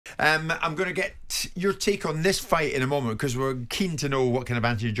I'm going to get your take on this fight in a moment, because we're keen to know what kind of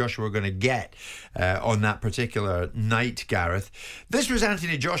Anthony Joshua we're going to get on that particular night, Gareth. This was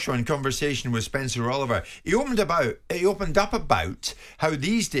Anthony Joshua in conversation with Spencer Oliver. He opened up about how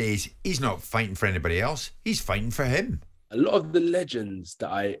these days he's not fighting for anybody else, he's fighting for him. A lot of the legends that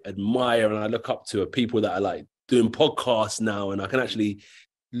I admire and I look up to are people that are like doing podcasts now, and I can actually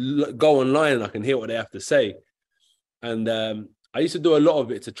go online and I can hear what they have to say. And I used to do a lot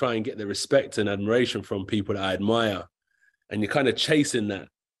of it to try and get the respect and admiration from people that I admire. And you're kind of chasing that.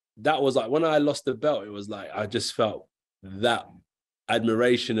 That was like, when I lost the belt, it was like, I just felt that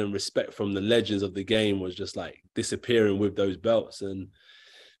admiration and respect from the legends of the game was just like disappearing with those belts. And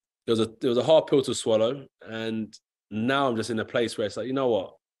it was a hard pill to swallow. And now I'm just in a place where it's like, you know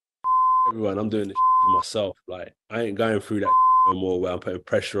what, everyone, I'm doing this for myself. Like, I ain't going through that no more where I'm putting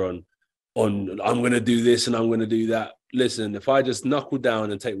pressure on I'm going to do this and I'm going to do that. Listen, if I just knuckle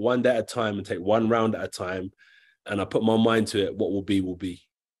down and take one day at a time and take one round at a time, and I put my mind to it, what will be, will be.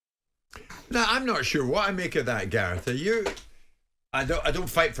 Now, I'm not sure what I make of that, Gareth. Are you... I don't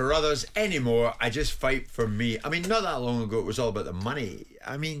fight for others anymore. I just fight for me. I mean, not that long ago, it was all about the money.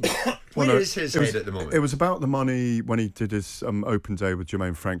 I mean, where is his head at the moment? It was about the money when he did his open day with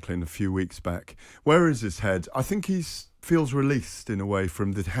Jermaine Franklin a few weeks back. Where is his head? I think he feels released in a way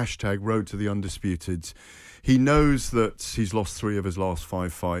from the hashtag Road to the Undisputed. He knows that he's lost 3 of his last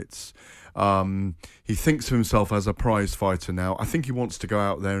 5 fights. He thinks of himself as a prize fighter now. I think he wants to go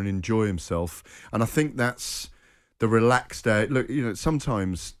out there and enjoy himself. And I think that's the relaxed air. Look, you know,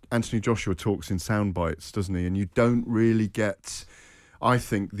 sometimes Anthony Joshua talks in sound bites, doesn't he? And you don't really get, I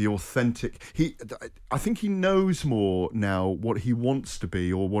think, the authentic. I think he knows more now what he wants to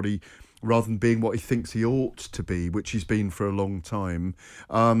be, or rather than being what he thinks he ought to be, which he's been for a long time.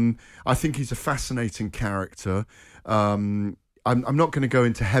 I think he's a fascinating character. I'm not going to go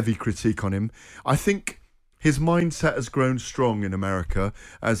into heavy critique on him. I think his mindset has grown strong in America.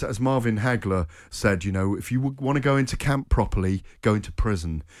 As Marvin Hagler said, you know, if you want to go into camp properly, go into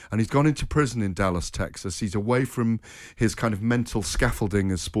prison. And he's gone into prison in Dallas, Texas. He's away from his kind of mental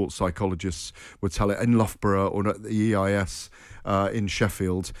scaffolding, as sports psychologists would tell it, in Loughborough or at the EIS in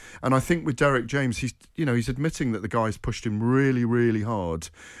Sheffield. And I think with Derek James, he's admitting that the guy's pushed him really, really hard.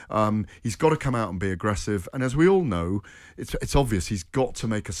 He's got to come out and be aggressive. And as we all know, it's obvious he's got to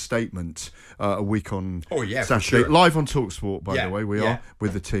make a statement a week on Saturday. Sure. Live on talkSPORT, by the way, we are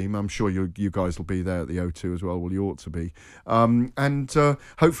with the team. I'm sure you guys will be there at the O2 as well. Well, you ought to be. And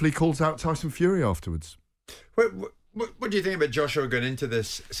hopefully calls out Tyson Fury afterwards. What do you think about Joshua going into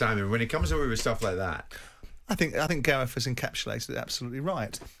this, Simon, when he comes away with stuff like that? I think Gareth has encapsulated it absolutely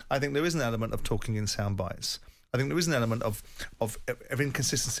right. I think there is an element of talking in sound bites. I think there is an element of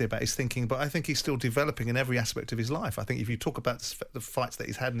inconsistency about his thinking, but I think he's still developing in every aspect of his life. I think if you talk about the fights that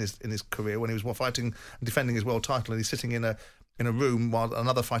he's had in his career, when he was fighting and defending his world title, and he's sitting in a room while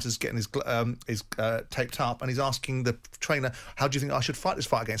another fighter's getting his taped up, and he's asking the trainer, "How do you think I should fight this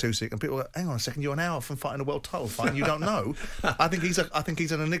fight against Usyk?" And people go, "Hang on a second, you're an hour from fighting a world title fight, and you don't know." I think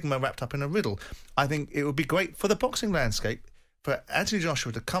he's an enigma wrapped up in a riddle. I think it would be great for the boxing landscape for Anthony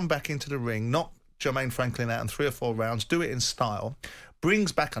Joshua to come back into the ring, knock Jermaine Franklin out in 3 or 4 rounds, do it in style,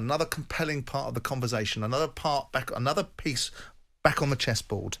 brings back another compelling part of the conversation, another piece back on the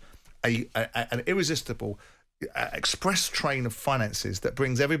chessboard, an irresistible express train of finances that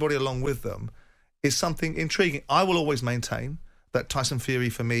brings everybody along with them, is something intriguing. I will always maintain that Tyson Fury,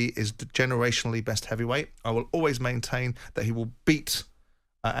 for me, is the generationally best heavyweight. I will always maintain that he will beat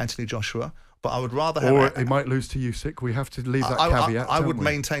Anthony Joshua, but I would rather have... Or he might lose to Usyk. We have to leave that caveat, I would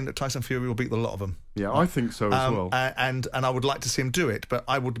maintain that Tyson Fury will beat the lot of them. Yeah, I think so as well. And I would like to see him do it, but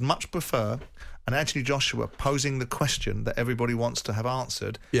I would much prefer an Anthony Joshua posing the question that everybody wants to have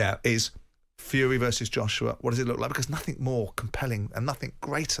answered, is Fury versus Joshua, what does it look like? Because nothing more compelling and nothing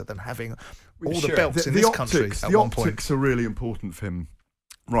greater than having all the belts in this country at one point. The optics are really important for him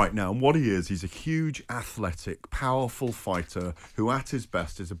right now. And what he is, he's a huge, athletic, powerful fighter who at his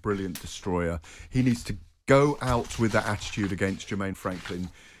best is a brilliant destroyer. He needs to go out with that attitude against Jermaine Franklin,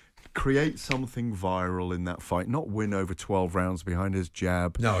 create something viral in that fight, not win over 12 rounds behind his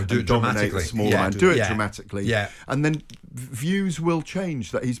jab. No, do it dramatically. Do it dramatically. Yeah. And then views will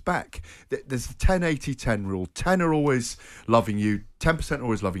change that he's back. There's the 10-80-10 rule. 10 are always loving you, 10%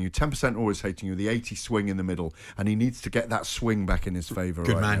 always loving you, 10% always hating you, the 80 swing in the middle. And he needs to get that swing back in his favour.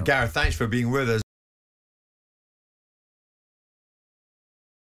 Good man. Now. Gareth, thanks for being with us.